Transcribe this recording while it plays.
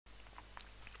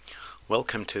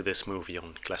Welcome to this movie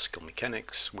on classical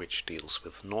mechanics, which deals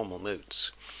with normal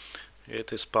modes.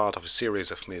 It is part of a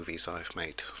series of movies I've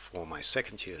made for my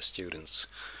second year students,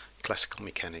 classical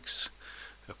mechanics,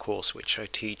 a course which I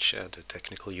teach at the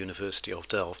Technical University of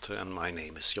Delft, and my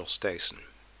name is Jos Thijssen.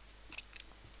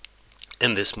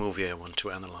 In this movie I want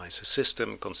to analyze a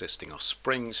system consisting of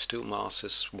springs, two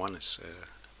masses. One is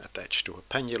attached to a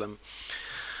pendulum,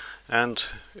 and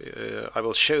I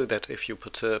will show that if you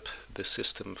perturb the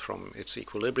system from its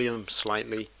equilibrium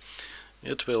slightly,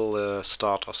 it will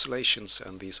start oscillations,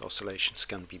 and these oscillations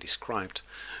can be described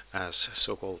as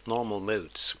so-called normal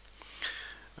modes.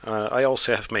 I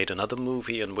also have made another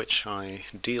movie in which I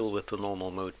deal with the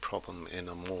normal mode problem in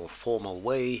a more formal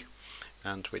way,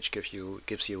 and which gives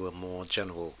you a more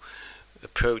general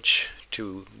approach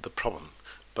to the problem.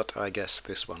 But I guess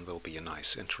this one will be a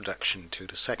nice introduction to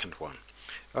the second one.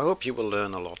 I hope you will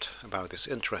learn a lot about this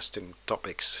interesting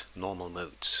topics, normal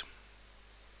modes.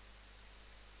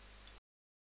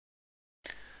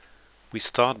 We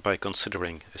start by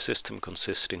considering a system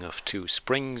consisting of two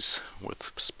springs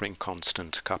with spring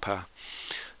constant kappa,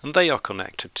 and they are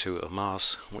connected to a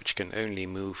mass which can only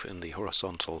move in the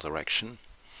horizontal direction.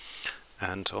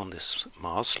 And on this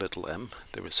mass, little m,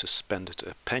 there is suspended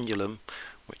a pendulum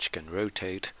which can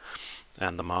rotate,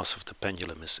 and the mass of the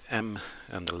pendulum is m,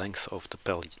 and the length of the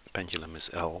pendulum is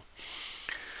L.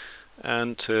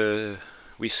 And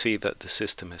we see that the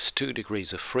system has 2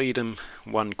 degrees of freedom,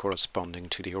 one corresponding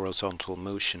to the horizontal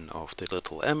motion of the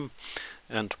little m,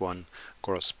 and one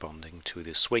corresponding to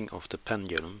the swing of the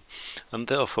pendulum, and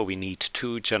therefore we need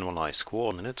 2 generalized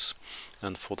coordinates.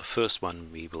 And for the first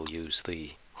one we will use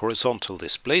the horizontal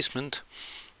displacement,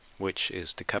 which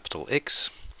is the capital X,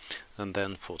 and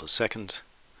then for the second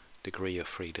degree of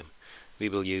freedom we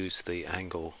will use the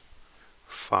angle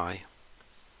phi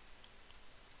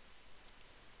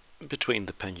between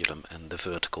the pendulum and the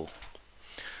vertical.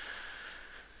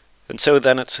 And so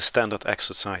then it's a standard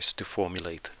exercise to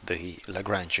formulate the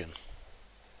Lagrangian.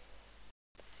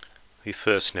 We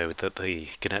first note that the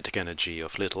kinetic energy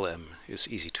of little m is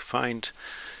easy to find.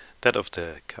 That of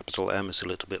the capital M is a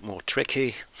little bit more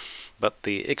tricky, but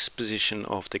the x position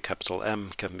of the capital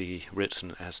M can be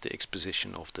written as the x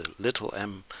position of the little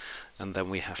m, and then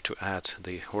we have to add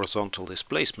the horizontal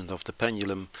displacement of the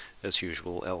pendulum, as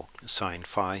usual, L sine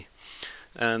phi,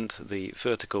 and the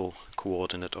vertical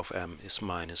coordinate of m is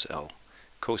minus L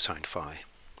cosine phi.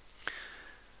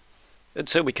 And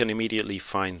so we can immediately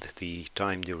find the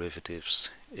time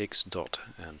derivatives x dot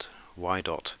and y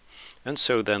dot. And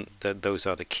so then those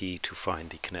are the key to find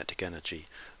the kinetic energy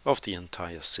of the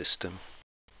entire system.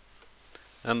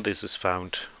 And this is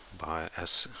found by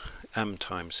as m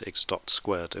times x dot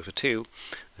squared over 2,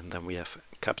 and then we have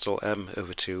capital M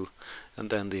over 2, and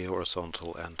then the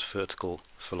horizontal and vertical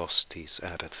velocities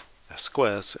added as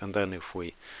squares. And then if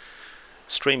we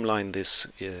streamline this,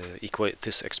 equate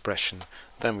this expression,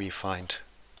 then we find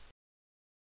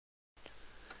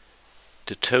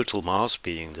the total mass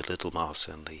being the little mass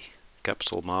and the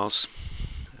capital mass,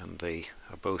 and they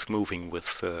are both moving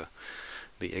with the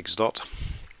x dot.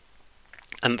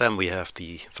 And then we have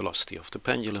the velocity of the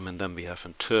pendulum, and then we have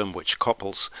a term which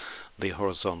couples the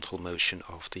horizontal motion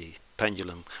of the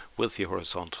pendulum with the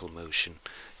horizontal motion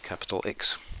capital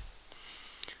X.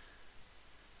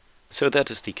 So that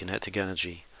is the kinetic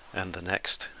energy, and the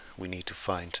next we need to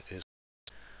find is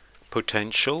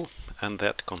potential, and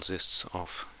that consists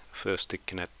of first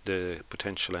the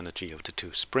potential energy of the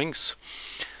 2 springs.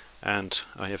 And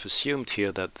I have assumed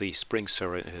here that the springs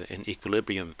are in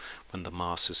equilibrium when the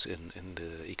mass is in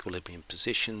the equilibrium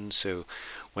position. So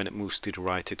when it moves to the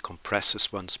right, it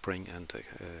compresses one spring and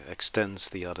extends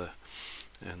the other,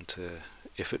 and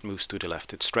if it moves to the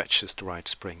left, it stretches the right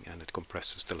spring and it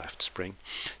compresses the left spring.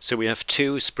 So we have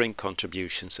 2 spring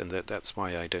contributions, and that's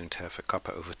why I don't have a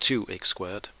kappa over 2 x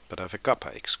squared, but I have a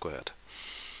kappa x squared.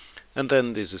 And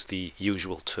then this is the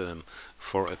usual term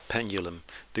for a pendulum,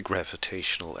 the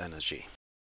gravitational energy.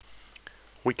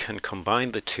 We can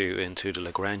combine the 2 into the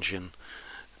Lagrangian,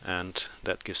 and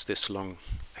that gives this long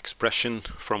expression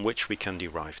from which we can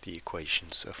derive the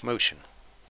equations of motion.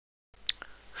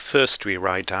 First we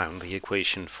write down the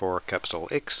equation for capital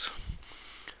X.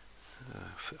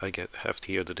 I have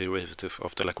here the derivative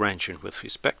of the Lagrangian with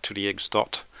respect to the x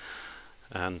dot.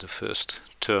 And the first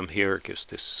term here gives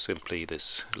this simply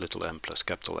this little m plus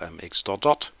capital M x dot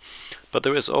dot. But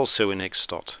there is also an x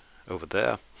dot over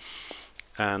there.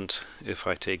 And if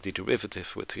I take the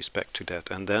derivative with respect to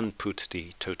that and then put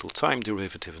the total time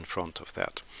derivative in front of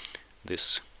that,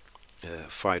 this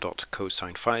phi dot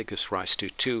cosine phi gives rise to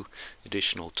 2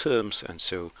 additional terms, and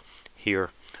so here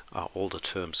are all the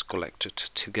terms collected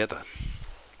together.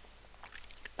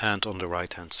 and on the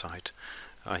right hand side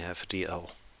I have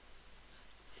dl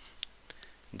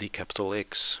d capital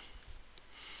X,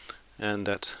 and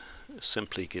that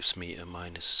simply gives me a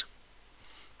minus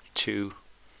 2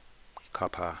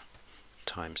 kappa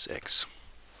times x.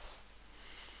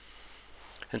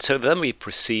 And so then we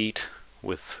proceed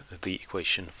with the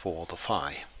equation for the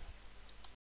phi.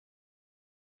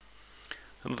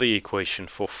 And the equation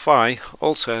for phi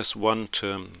also has one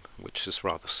term which is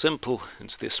rather simple.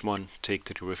 It's this one: take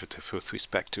the derivative with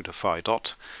respect to the phi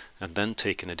dot, and then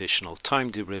take an additional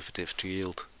time derivative to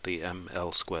yield the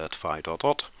ml squared phi dot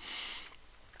dot.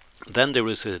 Then there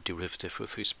is a derivative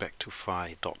with respect to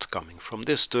phi dot coming from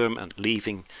this term and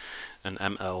leaving an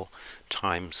ml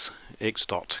times x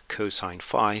dot cosine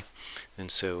phi,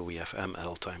 and so we have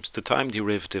ml times the time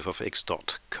derivative of x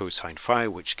dot cosine phi,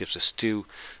 which gives us two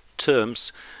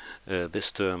terms.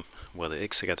 This term where the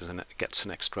x gets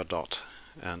an extra dot,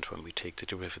 and when we take the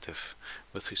derivative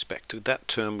with respect to that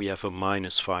term we have a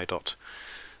minus phi dot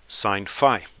sine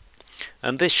phi,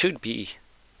 and this should be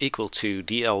equal to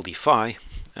dl d phi,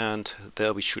 and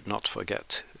there we should not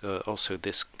forget also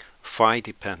this phi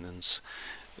dependence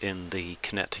in the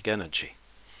kinetic energy.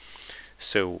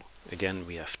 So again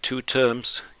we have two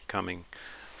terms coming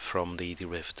from the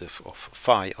derivative of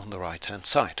phi on the right hand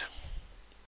side.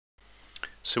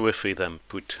 So if we then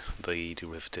put the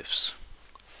derivatives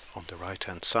on the right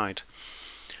hand side,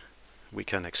 we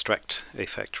can extract a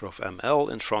factor of ml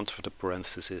in front of the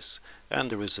parenthesis,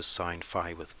 and there is a sine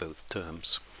phi with both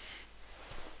terms.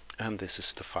 And this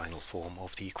is the final form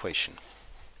of the equation.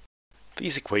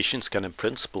 These equations can in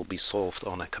principle be solved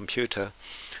on a computer,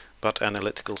 but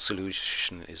analytical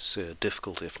solution is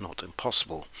difficult if not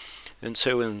impossible. And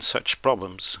so in such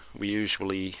problems we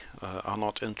usually are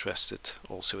not interested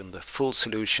also in the full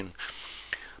solution.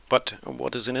 But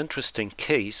what is an interesting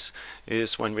case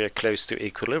is when we are close to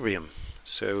equilibrium.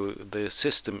 So the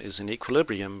system is in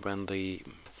equilibrium when the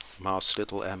mass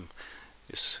little m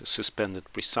is suspended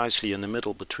precisely in the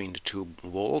middle between the two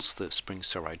walls. The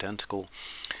springs are identical,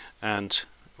 and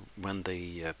when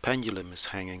the pendulum is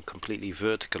hanging completely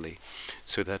vertically,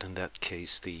 so that in that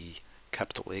case the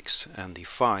capital X and the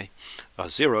phi are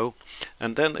 0,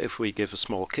 and then if we give a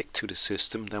small kick to the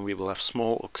system, then we will have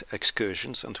small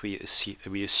excursions, and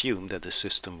we assume that the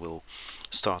system will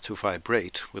start to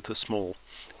vibrate with a small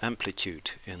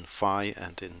amplitude in phi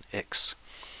and in X.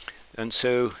 And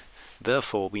so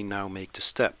therefore we now make the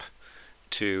step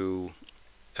to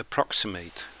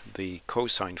approximate the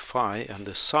cosine phi and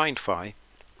the sine phi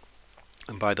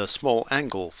by the small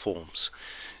angle forms.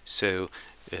 So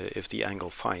if the angle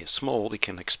phi is small, we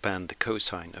can expand the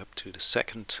cosine up to the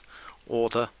second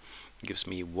order. It gives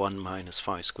me 1 minus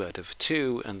phi squared over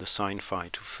 2, and the sine phi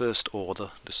to first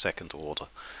order, the second order,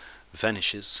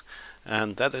 vanishes.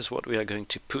 And that is what we are going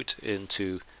to put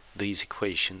into these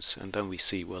equations, and then we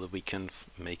see whether we can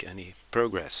make any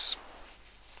progress.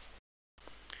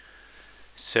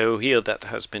 So here that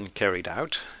has been carried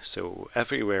out. So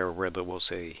everywhere where there was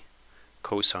a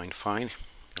cosine phi,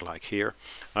 like here,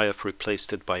 I have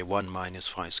replaced it by 1 minus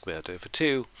phi squared over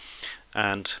 2,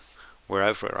 and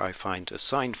wherever I find a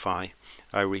sine phi,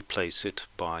 I replace it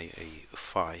by a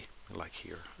phi, like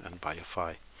here, and by a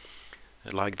phi,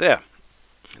 like there,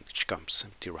 which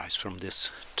derives from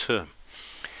this term.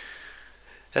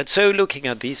 And so looking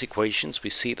at these equations, we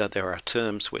see that there are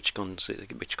terms which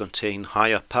contain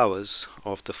higher powers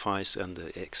of the phi's and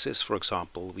the x's. For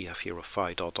example, we have here a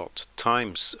phi dot dot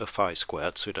times a phi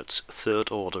squared, so that's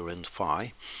third order in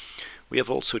phi. We have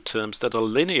also terms that are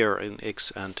linear in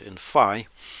x and in phi,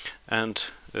 and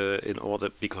in order,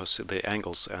 because the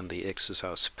angles and the x's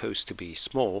are supposed to be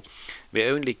small, we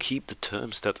only keep the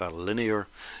terms that are linear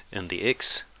in the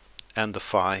x and the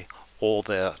phi, or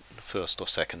their first or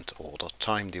second order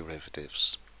time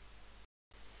derivatives.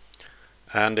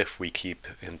 And if we keep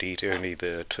indeed only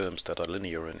the terms that are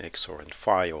linear in x or in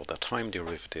phi, or their time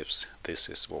derivatives, this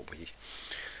is what we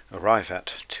arrive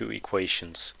at: two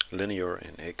equations, linear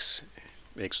in x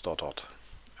dot dot,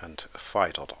 and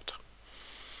phi dot dot.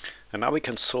 And now we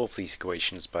can solve these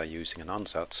equations by using an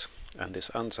ansatz, and this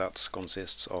ansatz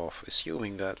consists of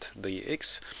assuming that the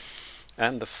x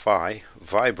and the phi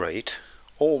vibrate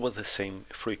all with the same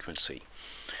frequency.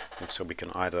 And so we can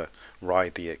either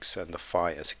write the x and the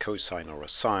phi as a cosine or a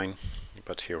sine,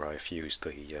 but here I've used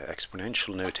the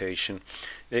exponential notation.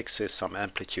 X is some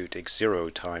amplitude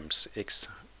x0 times x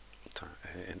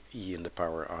and e in the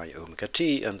power I omega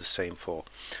t, and the same for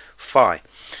phi.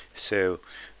 So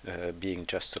being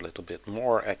just a little bit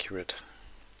more accurate,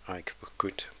 I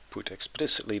could put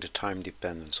explicitly the time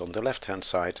dependence on the left hand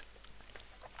side,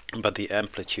 but the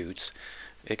amplitudes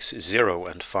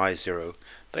x0 and phi0,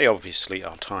 they obviously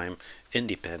are time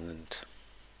independent.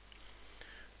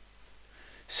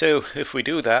 So if we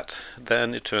do that,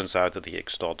 then it turns out that the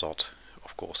x dot dot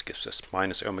of course gives us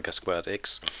minus omega squared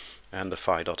x, and the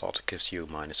phi dot dot gives you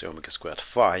minus omega squared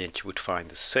phi, and you would find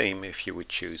the same if you would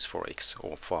choose for x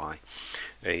or phi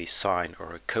a sine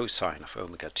or a cosine of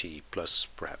omega t plus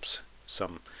perhaps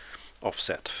some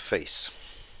offset phase.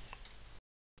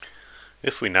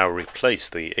 If we now replace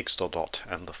the x dot dot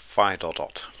and the phi dot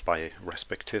dot by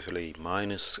respectively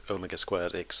minus omega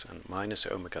squared x and minus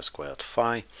omega squared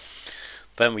phi,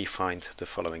 then we find the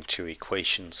following two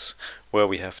equations, where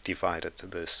we have divided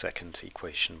the second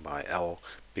equation by L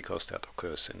because that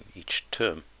occurs in each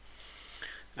term.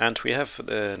 And we have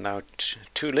now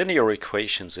two linear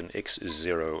equations in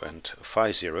x0 and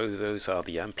phi0. Those are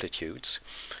the amplitudes.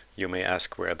 You may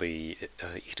ask where the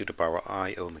e to the power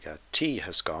I omega t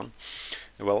has gone.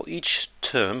 Well, each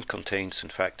term contains in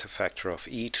fact a factor of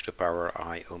e to the power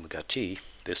I omega t,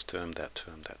 this term, that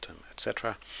term, that term,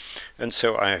 etc. And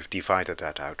so I have divided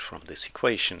that out from this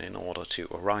equation in order to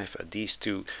arrive at these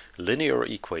two linear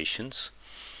equations.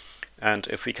 And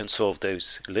if we can solve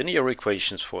those linear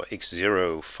equations for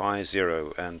x0,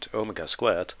 phi0 and omega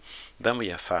squared, then we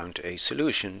have found a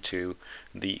solution to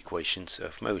the equations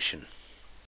of motion.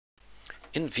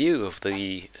 In view of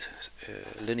the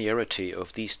linearity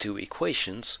of these two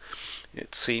equations,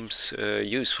 it seems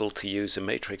useful to use a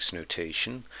matrix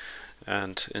notation,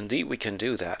 and indeed we can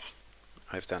do that.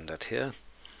 I've done that here.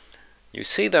 You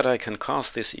see that I can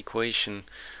cast this equation,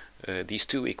 these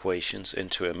two equations,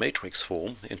 into a matrix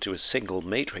form, into a single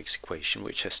matrix equation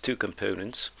which has two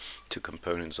components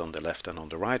on the left and on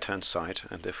the right hand side,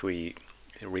 and if we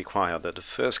require that the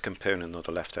first component on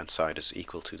the left hand side is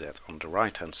equal to that on the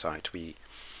right hand side, we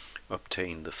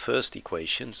obtain the first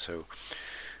equation. So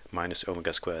minus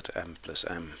omega squared m plus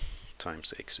m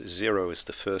times x0 is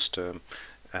the first term,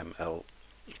 ml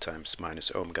times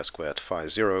minus omega squared phi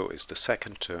 0 is the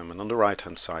second term, and on the right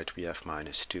hand side we have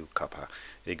minus 2 kappa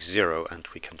x0, and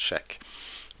we can check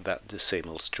that the same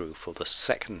holds true for the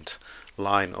second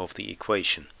line of the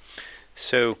equation.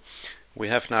 So we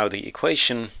have now the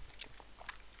equation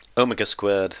omega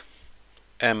squared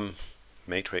m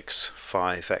matrix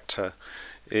phi vector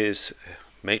is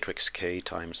matrix K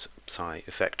times psi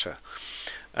vector,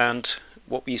 and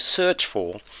what we search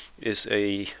for is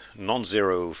a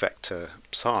non-zero vector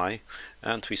psi,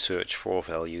 and we search for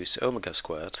values omega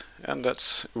squared, and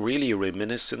that's really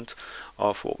reminiscent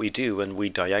of what we do when we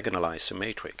diagonalize a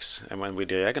matrix. And when we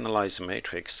diagonalize a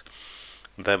matrix,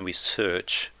 then we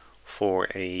search for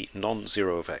a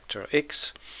non-zero vector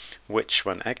x, which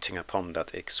when acting upon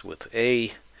that x with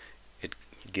a, it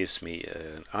gives me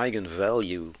an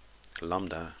eigenvalue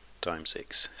lambda times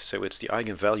x. So it's the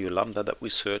eigenvalue lambda that we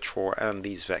search for, and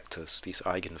these vectors, these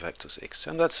eigenvectors x.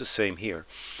 And that's the same here.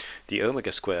 The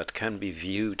omega squared can be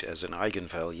viewed as an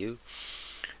eigenvalue,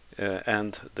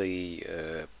 and the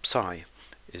psi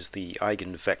is the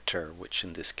eigenvector, which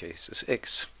in this case is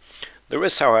x. There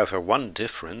is, however, one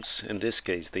difference. In this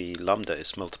case the lambda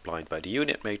is multiplied by the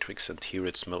unit matrix, and here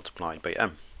it's multiplied by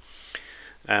m.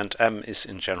 And m is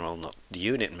in general not the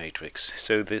unit matrix,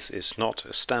 so this is not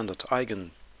a standard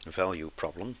eigenvalue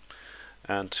problem,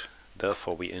 and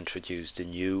therefore we introduce the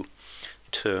new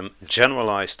term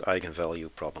generalized eigenvalue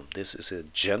problem. This is a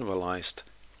generalized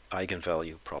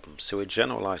eigenvalue problem. So a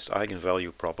generalized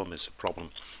eigenvalue problem is a problem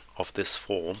of this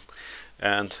form,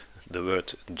 and the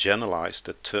word generalized,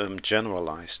 the term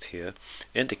generalized here,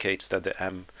 indicates that the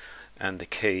m and the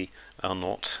k are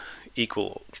not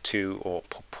equal to or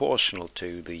proportional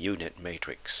to the unit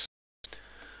matrix.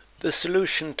 The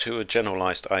solution to a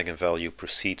generalized eigenvalue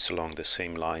proceeds along the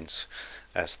same lines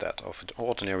as that of an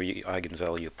ordinary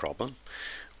eigenvalue problem.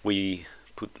 We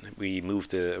move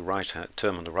the right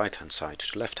term on the right hand side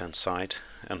to the left hand side,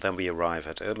 and then we arrive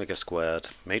at omega squared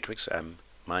matrix m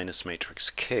minus matrix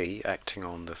k acting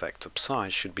on the vector psi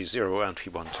should be 0, and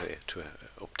we want to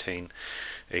obtain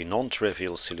a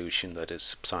non-trivial solution, that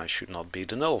is, psi should not be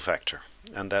the null vector.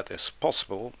 And that is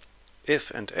possible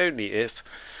if and only if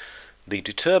the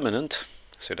determinant,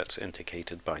 so that's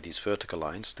indicated by these vertical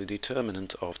lines, the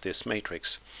determinant of this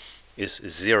matrix is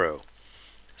 0.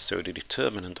 So the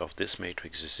determinant of this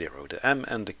matrix is 0. The m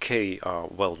and the k are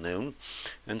well known,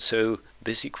 and so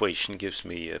this equation gives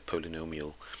me a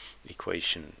polynomial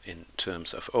equation in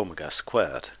terms of omega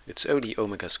squared. It's only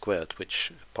omega squared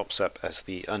which pops up as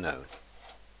the unknown.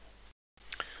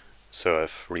 So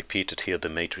I've repeated here the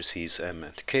matrices m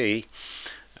and k,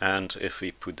 and if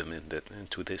we put them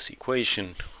into this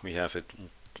equation, we have a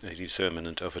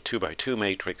determinant of a 2 by 2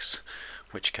 matrix,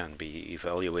 which can be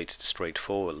evaluated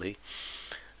straightforwardly.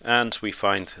 And we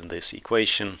find this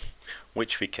equation,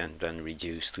 which we can then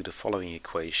reduce to the following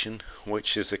equation,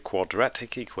 which is a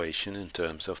quadratic equation in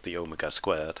terms of the omega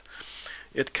squared.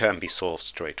 It can be solved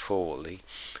straightforwardly,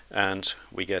 and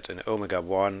we get an omega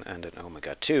 1 and an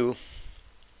omega 2.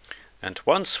 And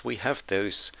once we have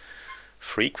those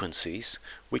frequencies,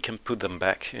 we can put them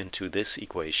back into this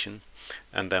equation,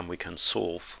 and then we can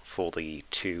solve for the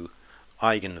two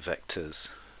eigenvectors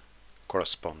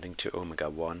corresponding to omega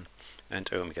 1 and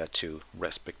omega 2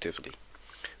 respectively.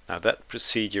 Now that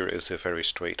procedure is a very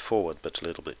straightforward but a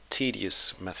little bit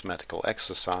tedious mathematical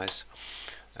exercise,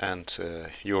 and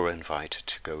you're invited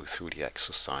to go through the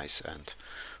exercise and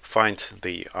find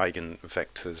the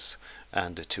eigenvectors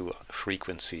and the two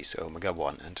frequencies omega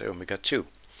 1 and omega 2.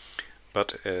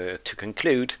 But to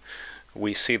conclude,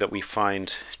 we see that we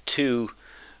find two,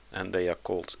 and they are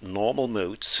called normal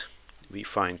modes. We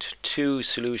find two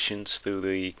solutions to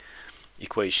the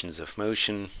equations of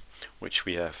motion, which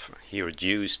we have here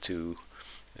reduced to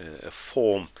a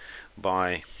form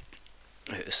by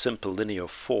a simple linear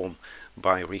form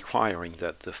by requiring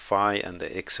that the phi and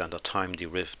the x and the time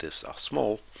derivatives are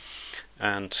small,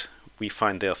 and we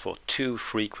find therefore two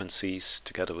frequencies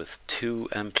together with two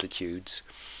amplitudes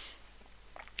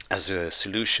as a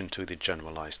solution to the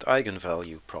generalized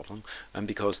eigenvalue problem. And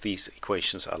because these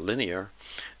equations are linear,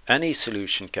 any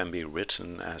solution can be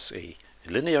written as a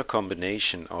linear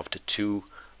combination of the two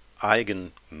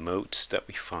eigenmodes that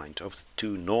we find, of the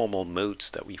two normal modes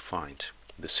that we find.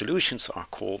 The solutions are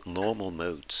called normal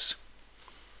modes.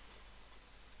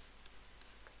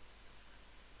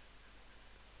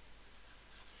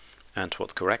 And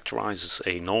what characterizes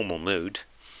a normal mode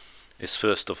is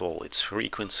first of all its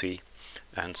frequency,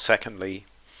 and secondly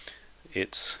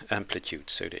its amplitude,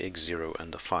 so the x0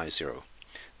 and the phi0.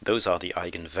 Those are the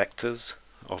eigenvectors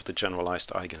of the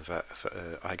generalized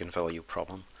eigenvalue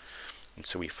problem. And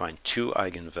so we find two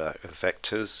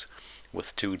eigenvectors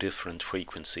with two different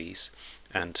frequencies,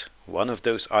 and one of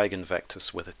those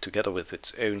eigenvectors together with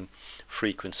its own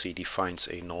frequency defines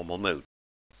a normal mode.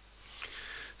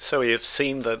 So we have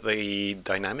seen that the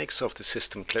dynamics of the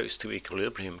system close to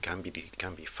equilibrium can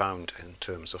be found in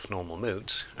terms of normal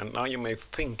modes, and now you may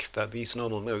think that these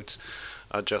normal modes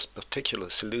are just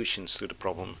particular solutions to the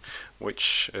problem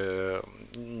which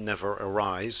never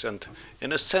arise, and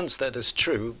in a sense that is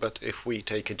true, but if we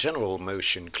take a general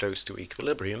motion close to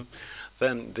equilibrium,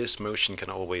 then this motion can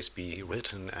always be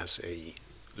written as a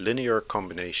linear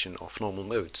combination of normal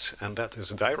modes, and that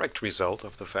is a direct result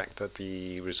of the fact that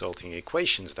the resulting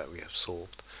equations that we have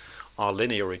solved are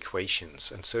linear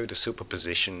equations, and so the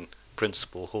superposition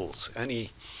principle holds.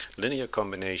 Any linear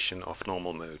combination of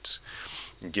normal modes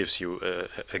gives you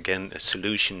again a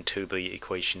solution to the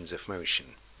equations of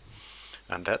motion,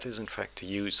 and that is in fact the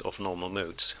use of normal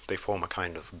modes. They form a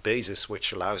kind of basis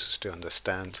which allows us to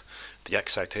understand the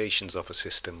excitations of a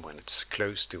system when it's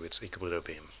close to its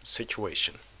equilibrium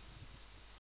situation.